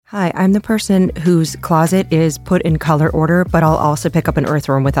Hi, I'm the person whose closet is put in color order, but I'll also pick up an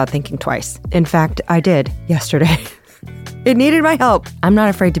earthworm without thinking twice. In fact, I did yesterday. It needed my help. I'm not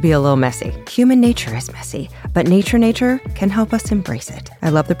afraid to be a little messy. Human nature is messy, but nature can help us embrace it. I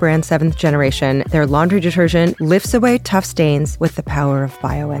love the brand 7th Generation. Their laundry detergent lifts away tough stains with the power of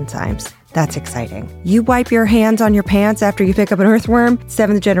bioenzymes. That's exciting. You wipe your hands on your pants after you pick up an earthworm?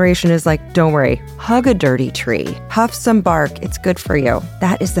 7th Generation is like, don't worry, hug a dirty tree, huff some bark, it's good for you.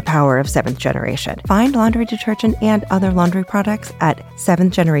 That is the power of 7th Generation. Find laundry detergent and other laundry products at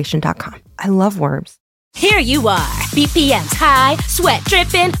 7thgeneration.com. I love worms. Here you are, BPMs high, sweat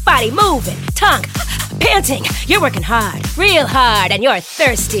dripping, body moving, tongue panting. You're working hard, real hard, and you're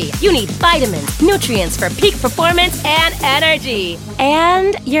thirsty. You need vitamins, nutrients for peak performance and energy.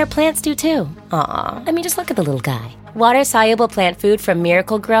 And your plants do too. Aw, I mean, just look at the little guy. Water-soluble plant food from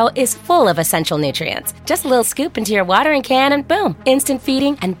Miracle-Gro is full of essential nutrients. Just a little scoop into your watering can and boom, instant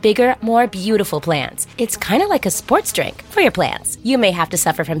feeding and bigger, more beautiful plants. It's kind of like a sports drink for your plants. You may have to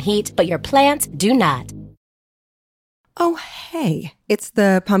suffer from heat, but your plants do not. Oh, hey, it's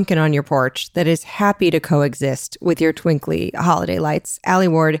the pumpkin on your porch that is happy to coexist with your twinkly holiday lights. Allie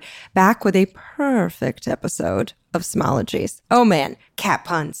Ward, back with a perfect episode of Smologies. Oh man, cat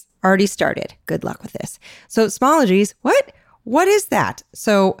puns already started. Good luck with this. So Smologies, what is that?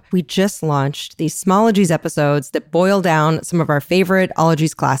 So we just launched these Smologies episodes that boil down some of our favorite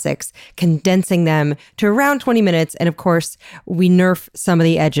Ologies classics, condensing them to around 20 minutes. And of course, we nerf some of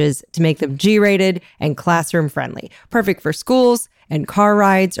the edges to make them G-rated and classroom friendly. Perfect for schools and car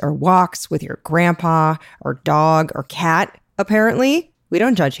rides or walks with your grandpa or dog or cat, apparently. We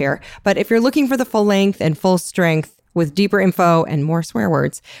don't judge here. But if you're looking for the full length and full strength with deeper info and more swear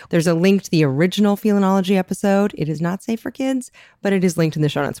words, there's a link to the original Felinology episode. It is not safe for kids, but it is linked in the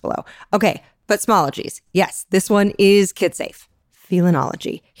show notes below. Okay, but Smologies. Yes, this one is kid safe.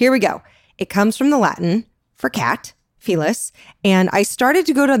 Felinology. Here we go. It comes from the Latin for cat, felis, and I started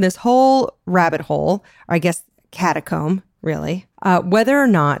to go down this whole rabbit hole, or I guess catacomb, really, whether or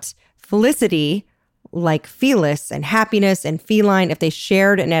not felicity, like felis and happiness and feline, if they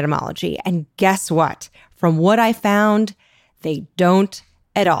shared an etymology. And guess what? From what I found, they don't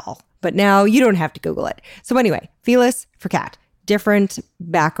at all. But now you don't have to Google it. So anyway, felis for cat, different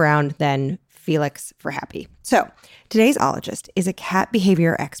background than Felix for happy. So today's ologist is a cat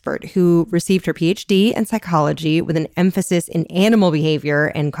behavior expert who received her PhD in psychology with an emphasis in animal behavior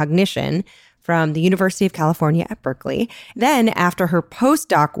and cognition from the University of California at Berkeley. Then, after her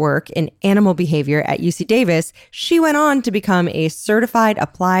postdoc work in animal behavior at UC Davis, she went on to become a certified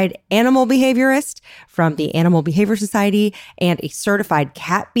applied animal behaviorist from the Animal Behavior Society and a certified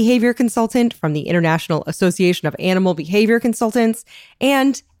cat behavior consultant from the International Association of Animal Behavior Consultants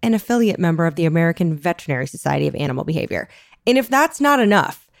and an affiliate member of the American Veterinary Society of Animal Behavior. And if that's not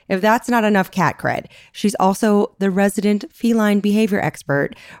enough cat cred, she's also the resident feline behavior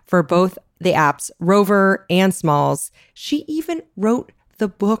expert for both the apps Rover and Smalls. She even wrote the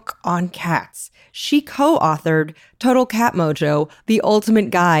book on cats. She co-authored Total Cat Mojo, the ultimate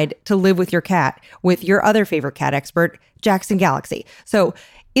guide to live with your cat, with your other favorite cat expert, Jackson Galaxy. So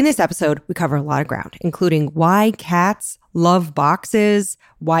in this episode, we cover a lot of ground, including why cats love boxes,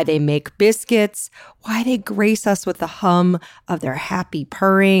 why they make biscuits, why they grace us with the hum of their happy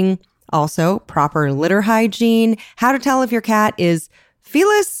purring, also proper litter hygiene, how to tell if your cat is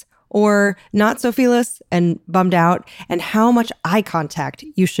felis or not so felis and bummed out, and how much eye contact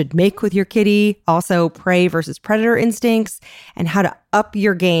you should make with your kitty, also prey versus predator instincts, and how to up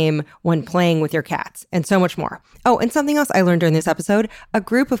your game when playing with your cats, and so much more. Oh, and something else I learned during this episode, a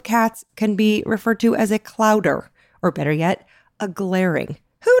group of cats can be referred to as a clouder, or better yet, a glaring.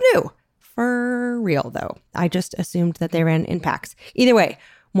 Who knew? For real, though. I just assumed that they ran in packs. Either way,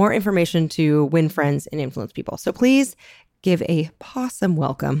 more information to win friends and influence people. So please give a possum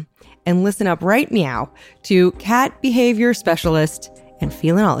welcome and listen up right meow to cat behavior specialist and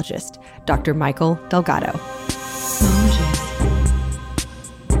felinologist, Dr. Michael Delgado.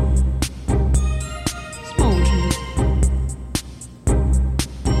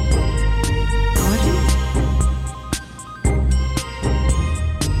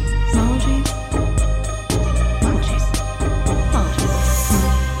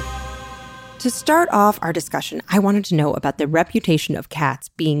 To start off our discussion, I wanted to know about the reputation of cats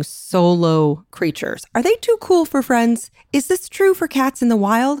being solo creatures. Are they too cool for friends? Is this true for cats in the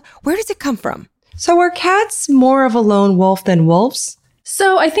wild? Where does it come from? So are cats more of a lone wolf than wolves?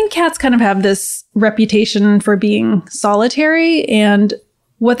 So I think cats kind of have this reputation for being solitary, and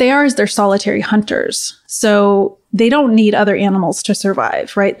what they are is they're solitary hunters. So they don't need other animals to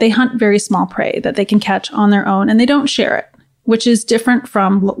survive, right? They hunt very small prey that they can catch on their own, and they don't share it. which is different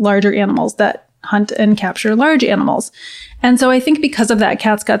from larger animals that hunt and capture large animals. And so I think because of that,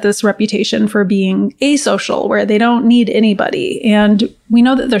 cats got this reputation for being asocial, where they don't need anybody. And we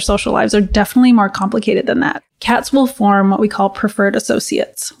know that their social lives are definitely more complicated than that. Cats will form what we call preferred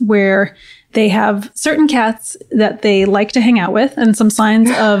associates, where they have certain cats that they like to hang out with. And some signs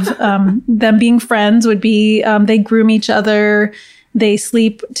of them being friends would be they groom each other. They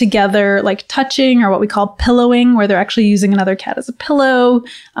sleep together, like touching, or what we call pillowing, where they're actually using another cat as a pillow.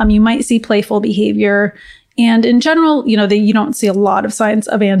 You might see playful behavior. And in general, you don't see a lot of signs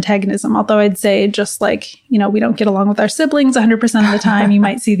of antagonism, although I'd say just like, we don't get along with our siblings 100% of the time, you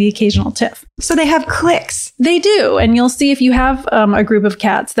might see the occasional tiff. So they have cliques. They do. And you'll see if you have a group of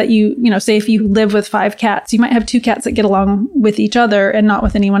cats that say if you live with 5 cats, you might have 2 cats that get along with each other and not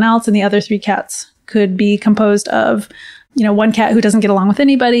with anyone else. And the other 3 cats could be composed of one cat who doesn't get along with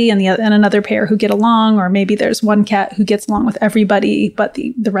anybody and another pair who get along, or maybe there's one cat who gets along with everybody, but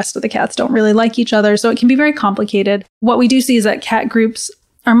the rest of the cats don't really like each other. So it can be very complicated. What we do see is that cat groups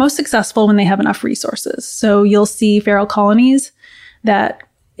are most successful when they have enough resources. So you'll see feral colonies that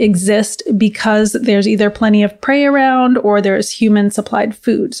exist because there's either plenty of prey around or there's human supplied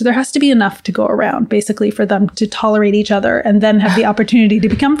food. So there has to be enough to go around, basically, for them to tolerate each other and then have the opportunity to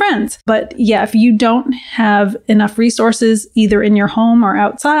become friends. But yeah, if you don't have enough resources either in your home or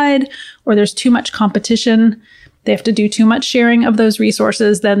outside, or there's too much competition, they have to do too much sharing of those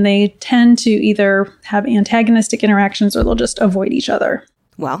resources, then they tend to either have antagonistic interactions or they'll just avoid each other.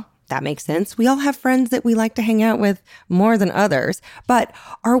 Well, that makes sense. We all have friends that we like to hang out with more than others. But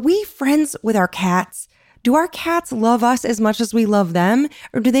are we friends with our cats? Do our cats love us as much as we love them?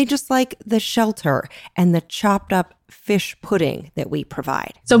 Or do they just like the shelter and the chopped up fish pudding that we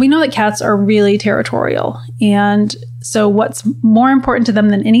provide? So we know that cats are really territorial. And so what's more important to them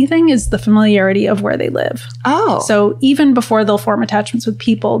than anything is the familiarity of where they live. Oh. So even before they'll form attachments with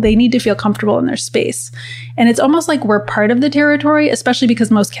people, they need to feel comfortable in their space. And it's almost like we're part of the territory, especially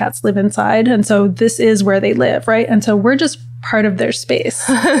because most cats live inside. And so this is where they live, right? And so we're just part of their space.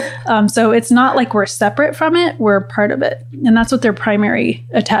 So it's not like we're separate from it, we're part of it. And that's what their primary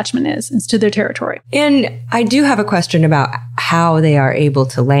attachment is to their territory. And I do have a question about how they are able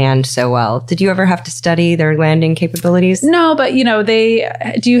to land so well. Did you ever have to study their landing capabilities? No, but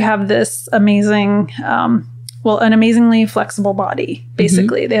they do have this amazing, an amazingly flexible body,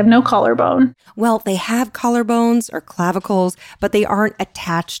 basically. They have no collarbone. Well, they have collarbones or clavicles, but they aren't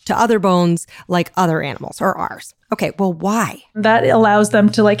attached to other bones like other animals or ours. Okay, well, why? That allows them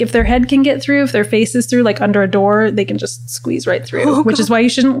to, if their head can get through, if their face is through, under a door, they can just squeeze right through, which is why you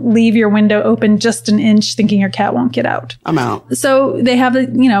shouldn't leave your window open just an inch thinking your cat won't get out. I'm out. So they have,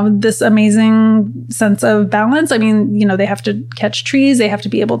 this amazing sense of balance. I mean, they have to catch trees. They have to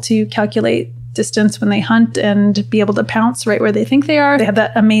be able to calculate distance when they hunt and be able to pounce right where they think they are. They have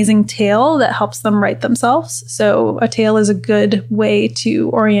that amazing tail that helps them right themselves. So a tail is a good way to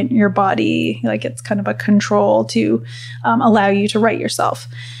orient your body. It's kind of a control to allow you to right yourself.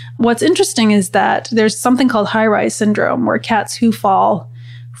 What's interesting is that there's something called high-rise syndrome, where cats who fall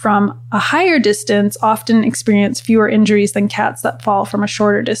from a higher distance often experience fewer injuries than cats that fall from a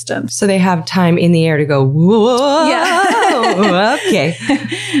shorter distance. So they have time in the air to go, whoa. Yeah. Okay.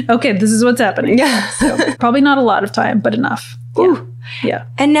 Okay, this is what's happening. Yeah. So probably not a lot of time, but enough. Ooh. Yeah.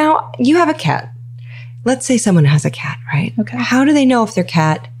 And now you have a cat. Let's say someone has a cat, right? Okay. How do they know if their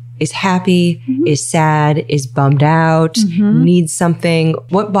cat is happy, is sad, is bummed out, needs something?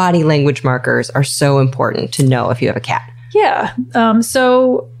 What body language markers are so important to know if you have a cat? Yeah.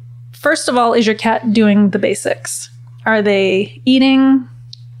 So first of all, is your cat doing the basics? Are they eating,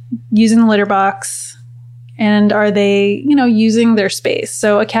 using the litter box, and are they, using their space?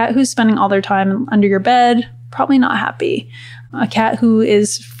 So a cat who's spending all their time under your bed, probably not happy. A cat who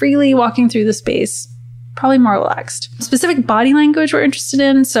is freely walking through the space, probably more relaxed. Specific body language we're interested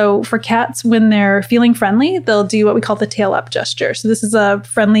in. So for cats, when they're feeling friendly, they'll do what we call the tail up gesture. So this is a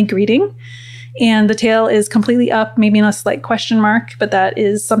friendly greeting. And the tail is completely up, maybe in a slight question mark, but that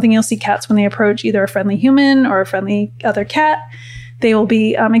is something you'll see cats when they approach either a friendly human or a friendly other cat. They will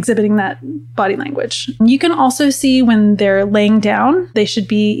be exhibiting that body language. You can also see when they're laying down, they should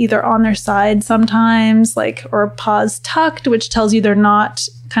be either on their side sometimes, or paws tucked, which tells you they're not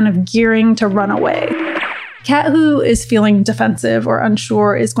kind of gearing to run away. Cat who is feeling defensive or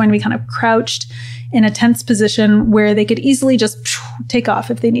unsure is going to be kind of crouched in a tense position where they could easily just take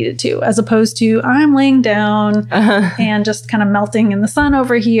off if they needed to, as opposed to I'm laying down and just kind of melting in the sun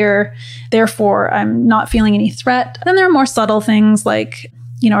over here. Therefore, I'm not feeling any threat. Then there are more subtle things like,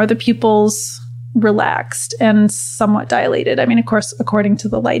 are the pupils relaxed and somewhat dilated. I mean, of course, according to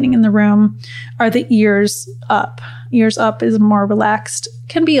the lighting in the room, are the ears up. Ears up is more relaxed,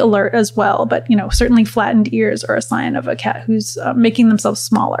 can be alert as well, but certainly flattened ears are a sign of a cat who's making themselves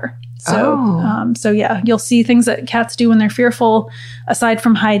smaller. So yeah, you'll see things that cats do when they're fearful, aside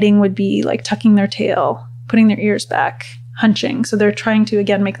from hiding, would be like tucking their tail, putting their ears back, hunching. So they're trying to,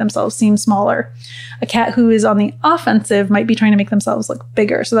 again, make themselves seem smaller. A cat who is on the offensive might be trying to make themselves look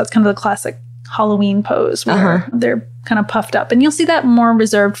bigger. So that's kind of the classic Halloween pose where they're kind of puffed up. And you'll see that more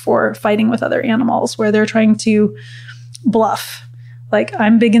reserved for fighting with other animals, where they're trying to bluff. Like,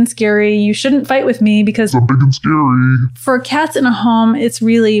 I'm big and scary. You shouldn't fight with me because I'm big and scary. For cats in a home, it's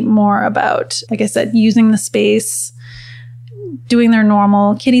really more about, like I said, using the space, doing their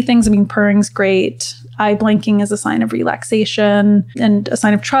normal kitty things. I mean, purring's great. Eye blinking is a sign of relaxation and a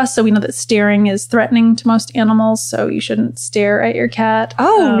sign of trust. So we know that staring is threatening to most animals. So you shouldn't stare at your cat.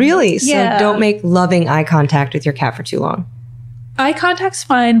 Oh, really? Yeah. So don't make loving eye contact with your cat for too long. Eye contact's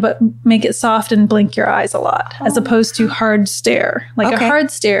fine, but make it soft and blink your eyes a lot, as opposed to hard stare. Like a hard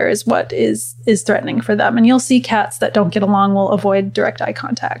stare is what is threatening for them. And you'll see cats that don't get along will avoid direct eye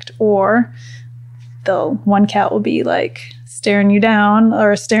contact, or one cat will be like staring you down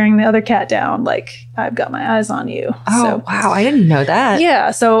or staring the other cat down, like, I've got my eyes on you. Oh, wow. I didn't know that. Yeah.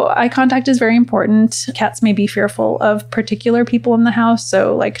 So eye contact is very important. Cats may be fearful of particular people in the house.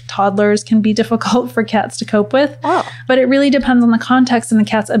 So like toddlers can be difficult for cats to cope with. Oh. But it really depends on the context and the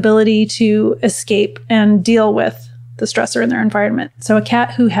cat's ability to escape and deal with the stressor in their environment. So a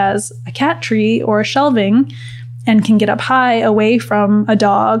cat who has a cat tree or a shelving and can get up high away from a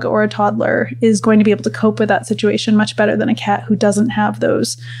dog or a toddler is going to be able to cope with that situation much better than a cat who doesn't have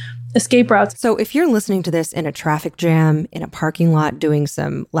those escape routes. So if you're listening to this in a traffic jam, in a parking lot, doing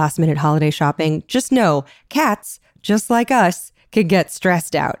some last minute holiday shopping, just know cats, just like us, can get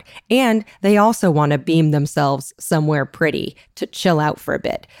stressed out. And they also want to beam themselves somewhere pretty to chill out for a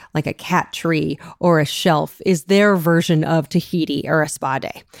bit, like a cat tree or a shelf is their version of Tahiti or a spa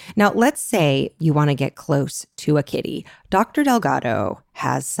day. Now, let's say you want to get close to a kitty. Dr. Delgado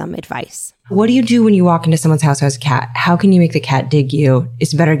has some advice. What do you do when you walk into someone's house who has a cat? How can you make the cat dig you?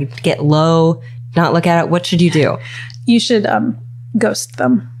 It's better to get low, not look at it. What should you do? You should ghost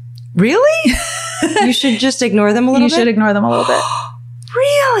them. Really? You should just ignore them a little bit? You should ignore them a little bit.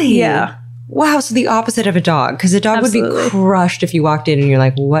 Really? Yeah. Wow. So the opposite of a dog, because a dog Absolutely. would be crushed if you walked in and you're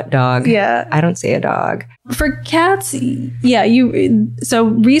like, what dog? Yeah. I don't see a dog. For cats, yeah, so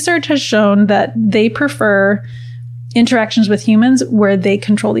research has shown that they prefer interactions with humans where they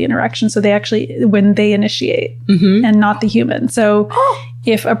control the interaction. So they actually, when they initiate and not the human. So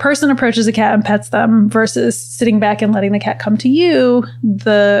if a person approaches a cat and pets them versus sitting back and letting the cat come to you,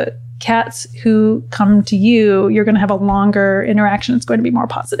 the cats who come to you, you're going to have a longer interaction. It's going to be more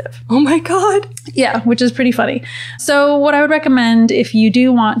positive. Oh my God. Yeah, which is pretty funny. So what I would recommend if you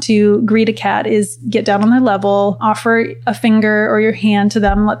do want to greet a cat is get down on their level, offer a finger or your hand to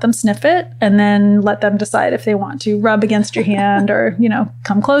them, let them sniff it, and then let them decide if they want to rub against your hand or,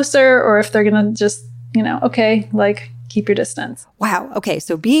 come closer, or if they're going to just, okay, like, keep your distance. Wow. Okay.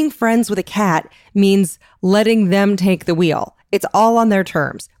 So being friends with a cat means letting them take the wheel. It's all on their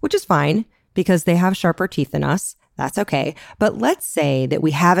terms, which is fine because they have sharper teeth than us. That's okay. But let's say that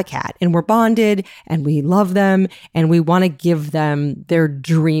we have a cat and we're bonded and we love them and we want to give them their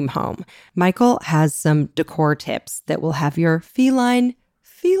dream home. Michael has some decor tips that will have your feline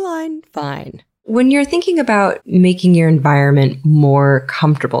fine. When you're thinking about making your environment more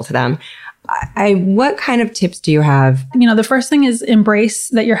comfortable to them, what kind of tips do you have? The first thing is embrace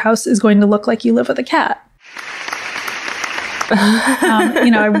that your house is going to look like you live with a cat.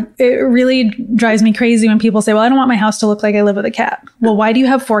 It really drives me crazy when people say, well, I don't want my house to look like I live with a cat. Well, why do you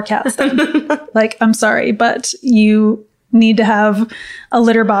have 4 cats then? Like, I'm sorry, but you need to have a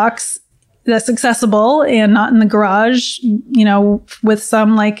litter box that's accessible and not in the garage, with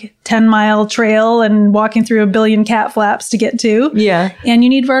some like 10-mile trail and walking through a billion cat flaps to get to. Yeah. And you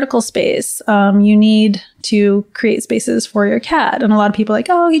need vertical space. You need to create spaces for your cat. And a lot of people are like,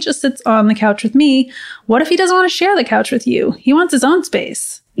 oh, he just sits on the couch with me. What if he doesn't want to share the couch with you? He wants his own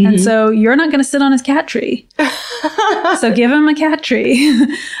space. And so you're not going to sit on his cat tree. So give him a cat tree.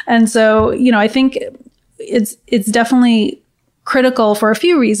 And so, I think it's definitely critical for a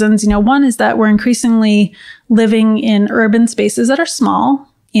few reasons. One is that we're increasingly living in urban spaces that are small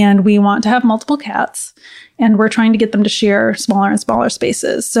and we want to have multiple cats and we're trying to get them to share smaller and smaller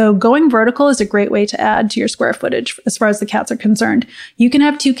spaces. So going vertical is a great way to add to your square footage as far as the cats are concerned. You can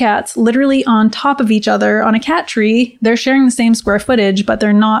have 2 cats literally on top of each other on a cat tree. They're sharing the same square footage, but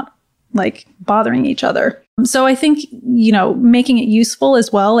they're not like bothering each other. So I think, making it useful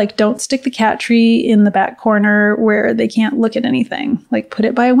as well, like don't stick the cat tree in the back corner where they can't look at anything. Like put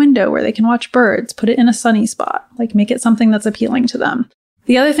it by a window where they can watch birds, put it in a sunny spot, like make it something that's appealing to them.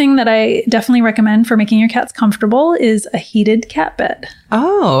 The other thing that I definitely recommend for making your cats comfortable is a heated cat bed.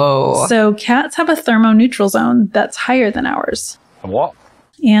 Oh. So cats have a thermoneutral zone that's higher than ours. What?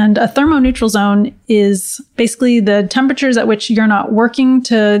 And a thermoneutral zone is basically the temperatures at which you're not working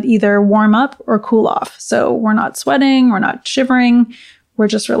to either warm up or cool off. So we're not sweating, we're not shivering, we're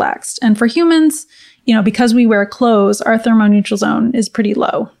just relaxed. And for humans, because we wear clothes, our thermoneutral zone is pretty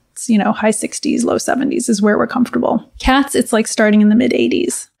low. It's, high 60s, low 70s is where we're comfortable. Cats, it's like starting in the mid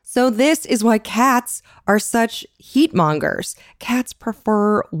 80s. So this is why cats are such heat mongers. Cats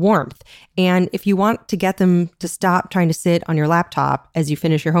prefer warmth. And if you want to get them to stop trying to sit on your laptop as you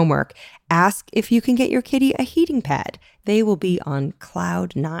finish your homework, ask if you can get your kitty a heating pad. They will be on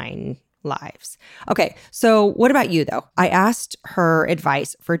cloud 9 lives. Okay, so what about you though? I asked her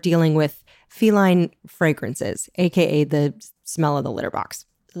advice for dealing with feline fragrances, aka the smell of the litter box.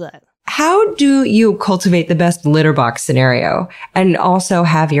 Ugh. How do you cultivate the best litter box scenario and also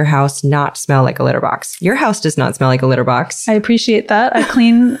have your house not smell like a litter box? Your house does not smell like a litter box. I appreciate that. I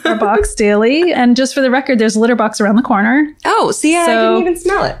clean our box daily. And just for the record, there's a litter box around the corner. Oh, see, I didn't even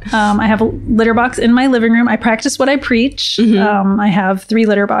smell it. I have a litter box in my living room. I practice what I preach. I have 3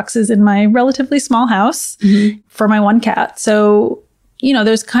 litter boxes in my relatively small house for my one cat. So,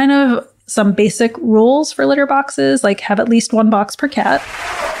 there's kind of some basic rules for litter boxes, like have at least 1 box per cat.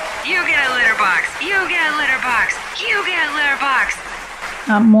 You get a litter box. You get a litter box. You get a litter box.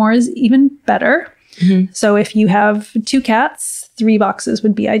 More is even better. So if you have 2 cats, 3 boxes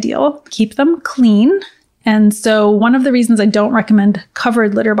would be ideal. Keep them clean. And so one of the reasons I don't recommend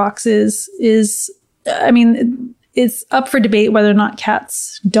covered litter boxes is, it's up for debate whether or not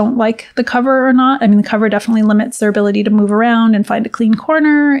cats don't like the cover or not. The cover definitely limits their ability to move around and find a clean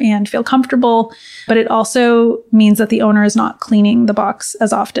corner and feel comfortable. But it also means that the owner is not cleaning the box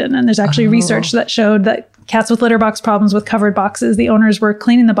as often. And there's actually research that showed that cats with litter box problems with covered boxes, the owners were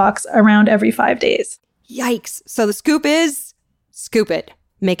cleaning the box around every 5 days. Yikes. So the scoop is scoop it.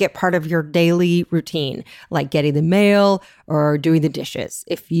 Make it part of your daily routine, like getting the mail or doing the dishes,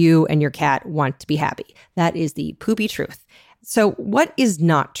 if you and your cat want to be happy. That is the poopy truth. So what is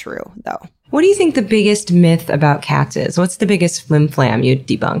not true, though? What do you think the biggest myth about cats is? What's the biggest flim-flam you'd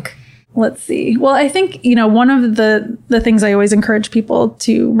debunk? Let's see. Well, I think, one of the things I always encourage people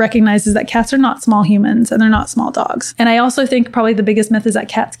to recognize is that cats are not small humans and they're not small dogs. And I also think probably the biggest myth is that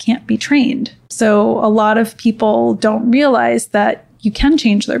cats can't be trained. So a lot of people don't realize that you can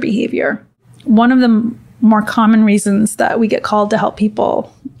change their behavior. One of the more common reasons that we get called to help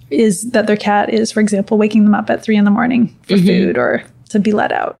people is that their cat is, for example, waking them up at 3 a.m. for food or to be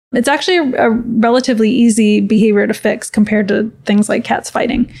let out. It's actually a relatively easy behavior to fix compared to things like cats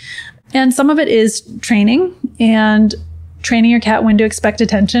fighting. And some of it is training and training your cat when to expect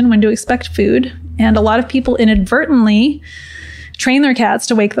attention, when to expect food. And a lot of people inadvertently train their cats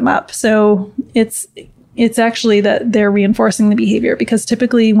to wake them up. So it's actually that they're reinforcing the behavior, because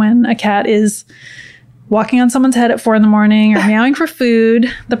typically when a cat is walking on someone's head at 4 a.m. or meowing for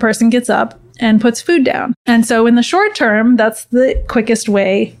food, the person gets up and puts food down. And so in the short term, that's the quickest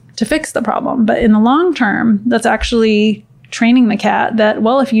way to fix the problem. But in the long term, that's actually training the cat that,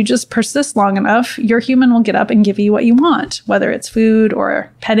 well, if you just persist long enough, your human will get up and give you what you want, whether it's food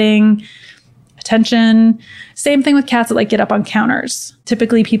or petting, attention. Same thing with cats that get up on counters.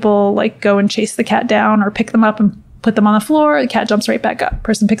 Typically people go and chase the cat down or pick them up and put them on the floor. The cat jumps right back up.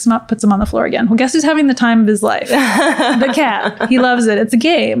 Person picks them up, puts them on the floor again. Well, guess who's having the time of his life? The cat. He loves it. It's a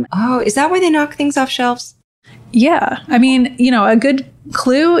game. Oh, is that why they knock things off shelves? Yeah. A good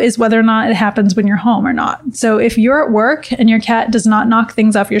clue is whether or not it happens when you're home or not. So if you're at work and your cat does not knock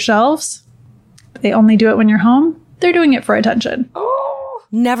things off your shelves, they only do it when you're home, they're doing it for attention.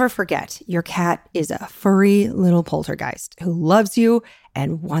 Never forget, your cat is a furry little poltergeist who loves you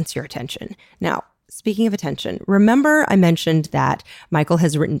and wants your attention. Now, speaking of attention, remember I mentioned that Michael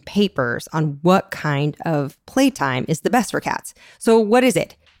has written papers on what kind of playtime is the best for cats. So what is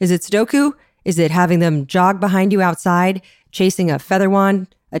it? Is it Sudoku? Is it having them jog behind you outside, chasing a feather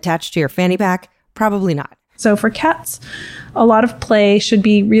wand attached to your fanny pack? Probably not. So for cats, a lot of play should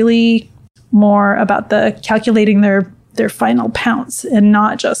be really more about the calculating their final pounce and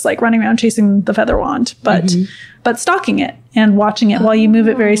not just running around chasing the feather wand, but stalking it and watching it while you move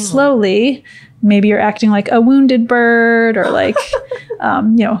it very slowly maybe you're acting like a wounded bird, or like,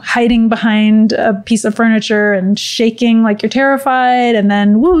 hiding behind a piece of furniture and shaking like you're terrified. And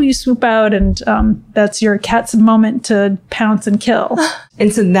then, you swoop out, and that's your cat's moment to pounce and kill.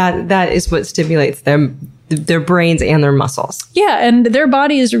 And so that is what stimulates their brains and their muscles. Yeah, and their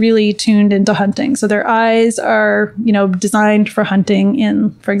body is really tuned into hunting. So their eyes are, designed for hunting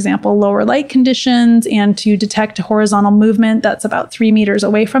in, for example, lower light conditions, and to detect horizontal movement that's about 3 meters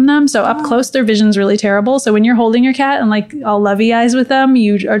away from them. So up close, their vision's really terrible. So when you're holding your cat and like all lovey eyes with them,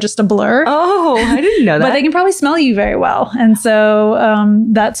 you are just a blur. Oh, I didn't know that. But they can probably smell you very well. And so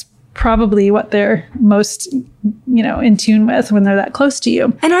that's probably what they're most, in tune with when they're that close to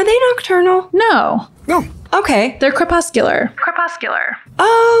you. And are they nocturnal? No. Oh, okay. They're crepuscular.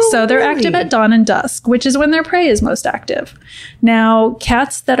 Oh, So they're really? active at dawn and dusk, which is when their prey is most active. Now,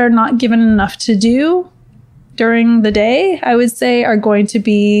 cats that are not given enough to do during the day, I would say, are going to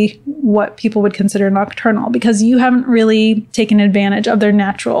be what people would consider nocturnal, because you haven't really taken advantage of their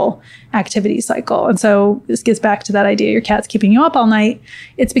natural activity cycle. And so this gets back to that idea, your cat's keeping you up all night.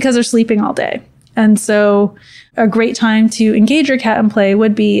 It's because they're sleeping all day. And so a great time to engage your cat in play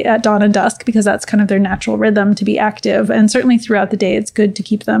would be at dawn and dusk, because that's kind of their natural rhythm to be active. And certainly throughout the day, it's good to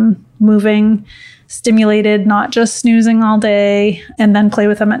keep them moving, stimulated, not just snoozing all day, and then play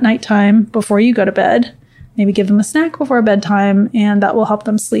with them at nighttime before you go to bed. Maybe give them a snack before bedtime, and that will help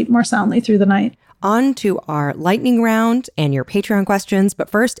them sleep more soundly through the night. On to our lightning round and your Patreon questions. But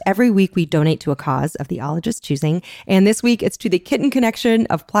first, every week we donate to a cause of the ologist's choosing. And this week it's to the Kitten Connection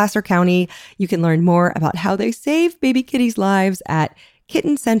of Placer County. You can learn more about how they save baby kitties' lives at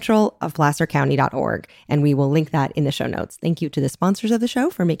kittencentralofplacercounty.org. And we will link that in the show notes. Thank you to the sponsors of the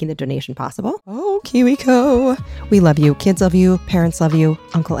show for making the donation possible. Oh, KiwiCo. We love you. Kids love you. Parents love you.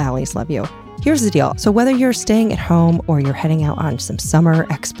 Uncle Allie's love you. Here's the deal. So whether you're staying at home or you're heading out on some summer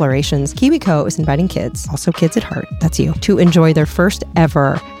explorations, KiwiCo is inviting kids, also kids at heart, that's you, to enjoy their first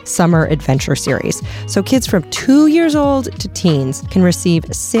ever summer adventure series. So kids from 2 years old to teens can receive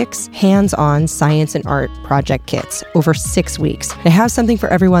 6 hands-on science and art project kits over 6 weeks. They have something for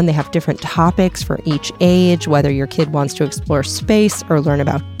everyone. They have different topics for each age, whether your kid wants to explore space or learn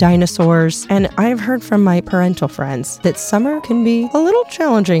about dinosaurs. And I've heard from my parental friends that summer can be a little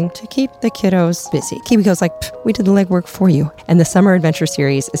challenging to keep the kiddos busy. KiwiCo's like, we did the legwork for you. And the Summer Adventure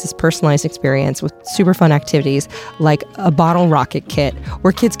Series is this personalized experience with super fun activities like a bottle rocket kit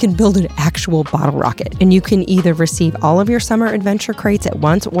where kids can build an actual bottle rocket. And you can either receive all of your summer adventure crates at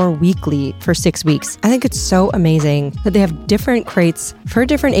once or weekly for 6 weeks. I think it's so amazing that they have different crates for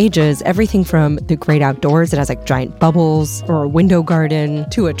different ages, everything from the great outdoors that has like giant bubbles or a window garden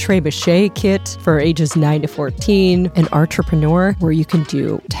to a trebuchet kit for ages 9 to 14, an entrepreneur where you can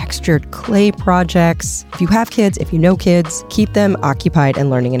do textured clay projects. If you have kids, if you know kids, keep them occupied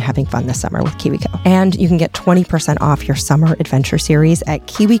and learning and having fun this summer with KiwiCo. And you can get 20% off your summer adventure series at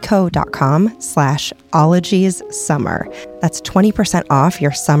kiwico.com/ologiessummer. That's 20% off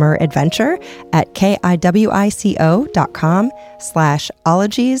your summer adventure at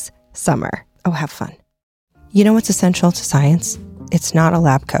kiwico.com/ologiessummer. Oh, have fun. You know what's essential to science? It's not a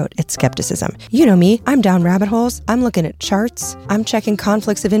lab coat, it's skepticism. You know me, I'm down rabbit holes, I'm looking at charts, I'm checking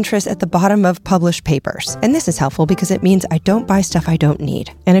conflicts of interest at the bottom of published papers. And this is helpful because it means I don't buy stuff I don't need.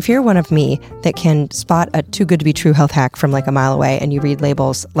 And if you're one of me that can spot a too good to be true health hack from like a mile away and you read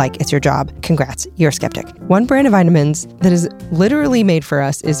labels like it's your job, congrats, you're a skeptic. One brand of vitamins that is literally made for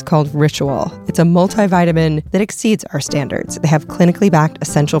us is called Ritual. It's a multivitamin that exceeds our standards. They have clinically backed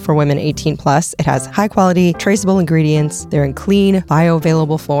essential for women 18 plus. It has high quality, traceable ingredients. They're in clean,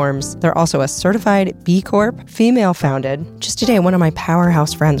 bioavailable forms. They're also a certified B Corp, female founded. Just today, one of my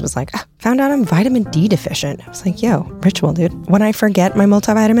powerhouse friends was like, found out I'm vitamin D deficient. I was like, yo, Ritual, dude. When I forget my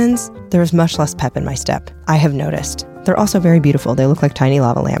multivitamins, there's much less pep in my step. I have noticed. They're also very beautiful. They look like tiny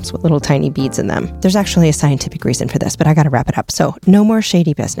lava lamps with little tiny beads in them. There's actually a scientific reason for this, but I gotta wrap it up. So no more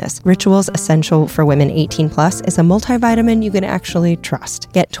shady business. Ritual's Essential for Women 18 Plus is a multivitamin you can actually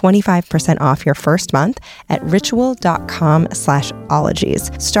trust. Get 25% off your first month at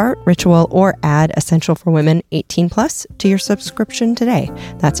ritual.com/ologies. Start Ritual or add Essential for Women 18 Plus to your subscription today.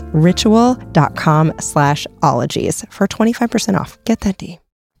 That's ritual.com/ologies for 25% off. Get that D.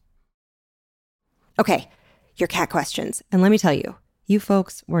 Okay. Your cat questions. And let me tell you, you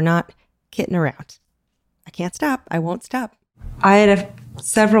folks were not kidding around. I can't stop. I won't stop. I had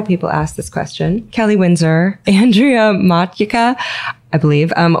several people ask this question. Kelly Windsor, Andrea Matyka, I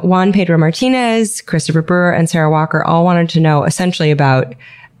believe, Juan Pedro Martinez, Christopher Brewer, and Sarah Walker all wanted to know essentially about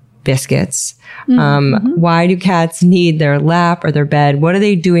biscuits. Why do cats need their lap or their bed? What are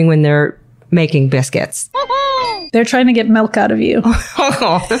they doing when they're making biscuits? They're trying to get milk out of you.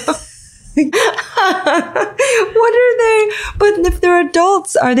 What are they? But if they're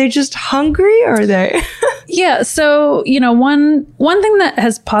adults, are they just hungry or are they? Yeah. So, one thing that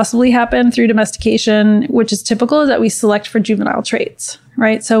has possibly happened through domestication, which is typical, is that we select for juvenile traits,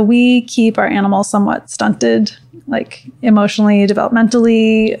 right? So we keep our animals somewhat stunted, like emotionally,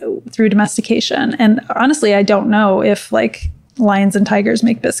 developmentally, through domestication. And honestly, I don't know if lions and tigers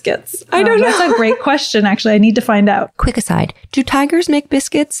make biscuits. I don't know. That's a great question, actually. I need to find out. Quick aside, do tigers make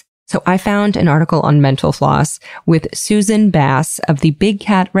biscuits? So I found an article on Mental Floss with Susan Bass of the Big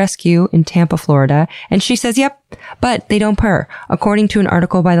Cat Rescue in Tampa, Florida. And she says, yep, but they don't purr. According to an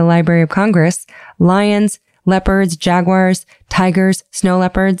article by the Library of Congress, lions, leopards, jaguars, tigers, snow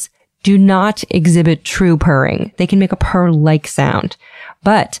leopards do not exhibit true purring. They can make a purr-like sound.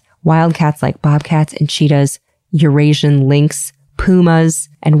 But wildcats like bobcats and cheetahs, Eurasian lynx, pumas,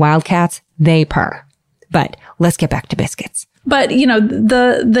 and wildcats, they purr. But let's get back to biscuits. But,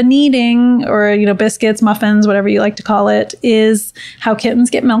 the kneading or, biscuits, muffins, whatever you like to call it, is how kittens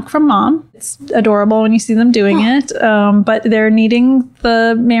get milk from mom. It's adorable when you see them doing it. But they're kneading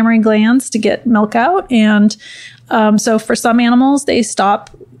the mammary glands to get milk out. And so for some animals, they stop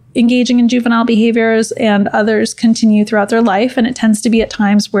engaging in juvenile behaviors and others continue throughout their life. And it tends to be at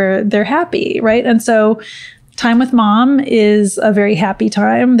times where they're happy, right? And so time with mom is a very happy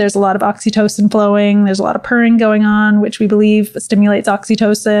time. There's a lot of oxytocin flowing. There's a lot of purring going on, which we believe stimulates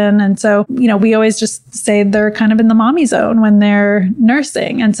oxytocin. And so, we always just say they're kind of in the mommy zone when they're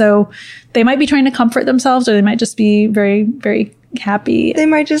nursing. And so they might be trying to comfort themselves, or they might just be very, very happy. They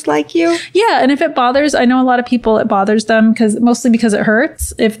might just like you. Yeah. And if it bothers, I know a lot of people, it bothers them mostly because it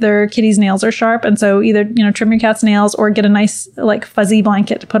hurts if their kitty's nails are sharp. And so either, trim your cat's nails or get a nice fuzzy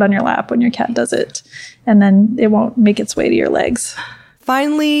blanket to put on your lap when your cat does it. And then it won't make its way to your legs.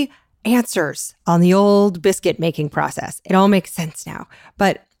 Finally, answers on the old biscuit making process. It all makes sense now.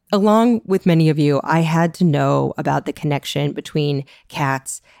 But along with many of you, I had to know about the connection between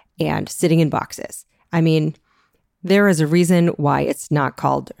cats and sitting in boxes. I mean, there is a reason why it's not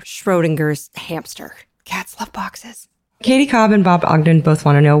called Schrodinger's hamster. Cats love boxes. Katie Cobb and Bob Ogden both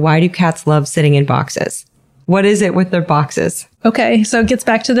want to know, why do cats love sitting in boxes? What is it with their boxes? Okay, so it gets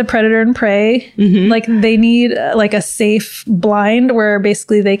back to the predator and prey. Mm-hmm. They need a safe blind where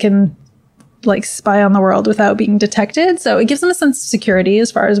basically they can spy on the world without being detected. So it gives them a sense of security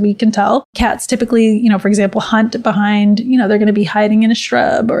as far as we can tell. Cats typically, for example, hunt behind, they're going to be hiding in a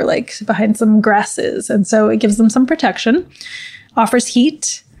shrub or behind some grasses. And so it gives them some protection. Offers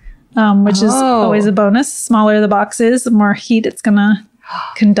heat, which is always a bonus. Smaller the box is, the more heat it's going to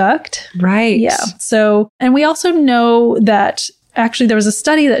conduct. Right. Yeah. So, and we also know that actually there was a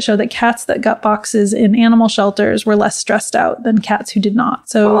study that showed that cats that got boxes in animal shelters were less stressed out than cats who did not.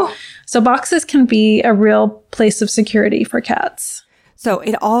 So, so boxes can be a real place of security for cats. So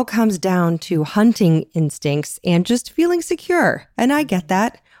it all comes down to hunting instincts and just feeling secure. And I get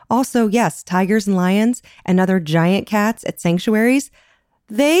that. Also, yes, tigers and lions and other giant cats at sanctuaries,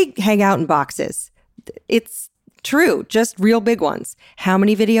 they hang out in boxes. It's true, just real big ones. How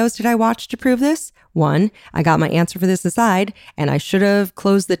many videos did I watch to prove this? 1. I got my answer for this aside, and I should have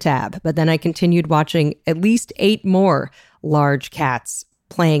closed the tab, but then I continued watching at least 8 more large cats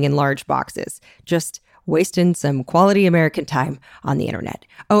playing in large boxes. Just wasting some quality American time on the internet.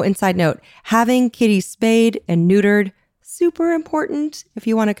 Oh, and side note, having kitties spayed and neutered, super important if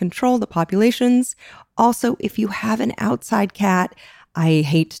you want to control the populations. Also, if you have an outside cat, I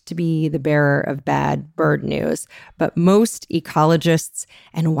hate to be the bearer of bad bird news, but most ecologists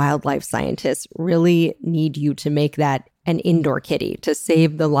and wildlife scientists really need you to make that an indoor kitty to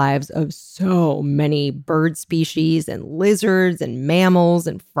save the lives of so many bird species and lizards and mammals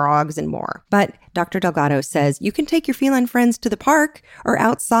and frogs and more. But Dr. Delgado says you can take your feline friends to the park or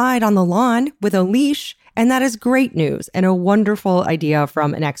outside on the lawn with a leash. And that is great news and a wonderful idea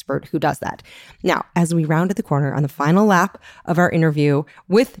from an expert who does that. Now, as we rounded the corner on the final lap of our interview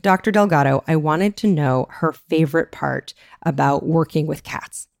with Dr. Delgado, I wanted to know her favorite part about working with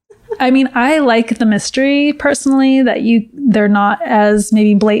cats. I mean, I like the mystery personally, that they're not as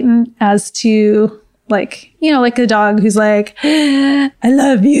maybe blatant as to like a dog who's like, I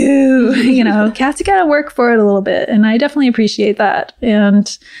love you. Cats, you gotta work for it a little bit. And I definitely appreciate that.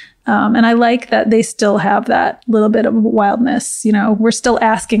 And I like that they still have that little bit of wildness. We're still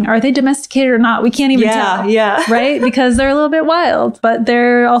asking, are they domesticated or not? We can't even tell. Yeah. Right? Because they're a little bit wild, but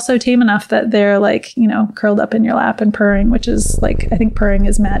they're also tame enough that they're curled up in your lap and purring, which is I think purring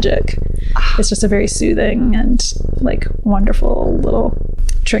is magic. It's just a very soothing and wonderful little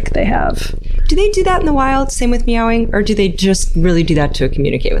trick they have. Do they do that in the wild? Same with meowing? Or do they just really do that to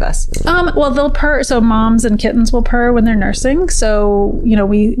communicate with us? Well, they'll purr. So moms and kittens will purr when they're nursing. So,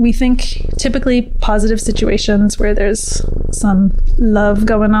 we think typically positive situations where there's some love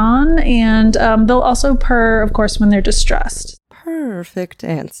going on. And they'll also purr, of course, when they're distressed. Perfect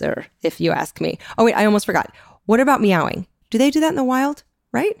answer, if you ask me. Oh, wait, I almost forgot. What about meowing? Do they do that in the wild?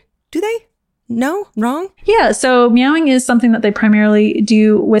 Right? Do they? No? Wrong? Yeah, so meowing is something that they primarily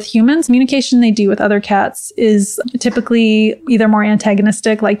do with humans. Communication they do with other cats is typically either more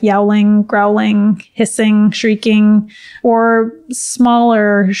antagonistic, like yowling, growling, hissing, shrieking, or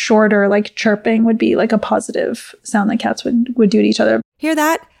smaller, shorter, like chirping would be like a positive sound that cats would do to each other. Hear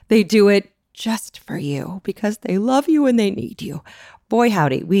that? They do it just for you because they love you and they need you. Boy,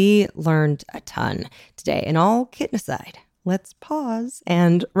 howdy, we learned a ton today. And all kidding aside, let's pause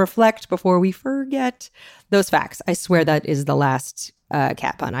and reflect before we forget those facts. I swear that is the last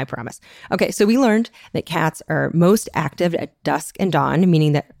cat pun, I promise. Okay, so we learned that cats are most active at dusk and dawn,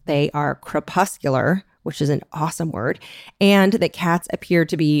 meaning that they are crepuscular, which is an awesome word, and that cats appear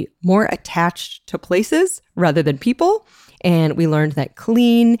to be more attached to places rather than people. And we learned that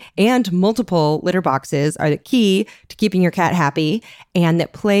clean and multiple litter boxes are the key to keeping your cat happy, and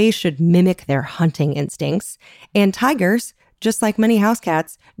that play should mimic their hunting instincts. And tigers, just like many house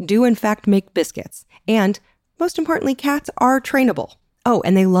cats, do in fact make biscuits. And most importantly, cats are trainable. Oh,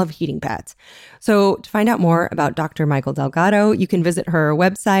 and they love heating pads. So to find out more about Dr. Michael Delgado, you can visit her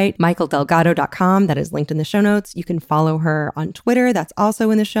website, michaeldelgado.com. That is linked in the show notes. You can follow her on Twitter. That's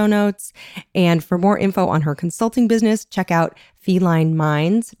also in the show notes. And for more info on her consulting business, check out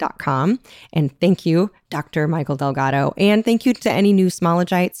felineminds.com. And thank you, Dr. Michael Delgado. And thank you to any new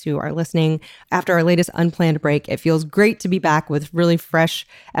Smologites who are listening after our latest unplanned break. It feels great to be back with really fresh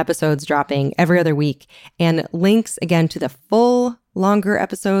episodes dropping every other week. And links again to the full longer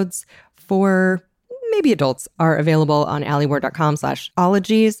episodes for maybe adults are available on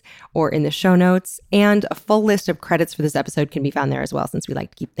alieward.com/ologies or in the show notes. And a full list of credits for this episode can be found there as well, since we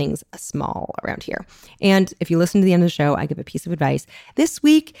like to keep things small around here. And if you listen to the end of the show, I give a piece of advice. This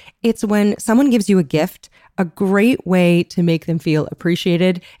week, it's when someone gives you a gift, a great way to make them feel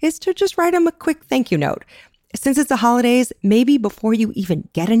appreciated is to just write them a quick thank you note. Since it's the holidays, maybe before you even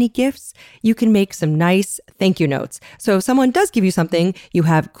get any gifts, you can make some nice thank you notes. So if someone does give you something, you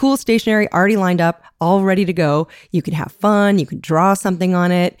have cool stationery already lined up, all ready to go. You can have fun. You can draw something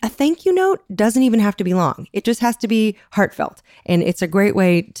on it. A thank you note doesn't even have to be long. It just has to be heartfelt. And it's a great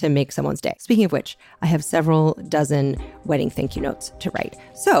way to make someone's day. Speaking of which, I have several dozen wedding thank you notes to write.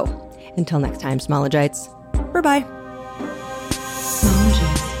 So until next time, Smologites, bye-bye.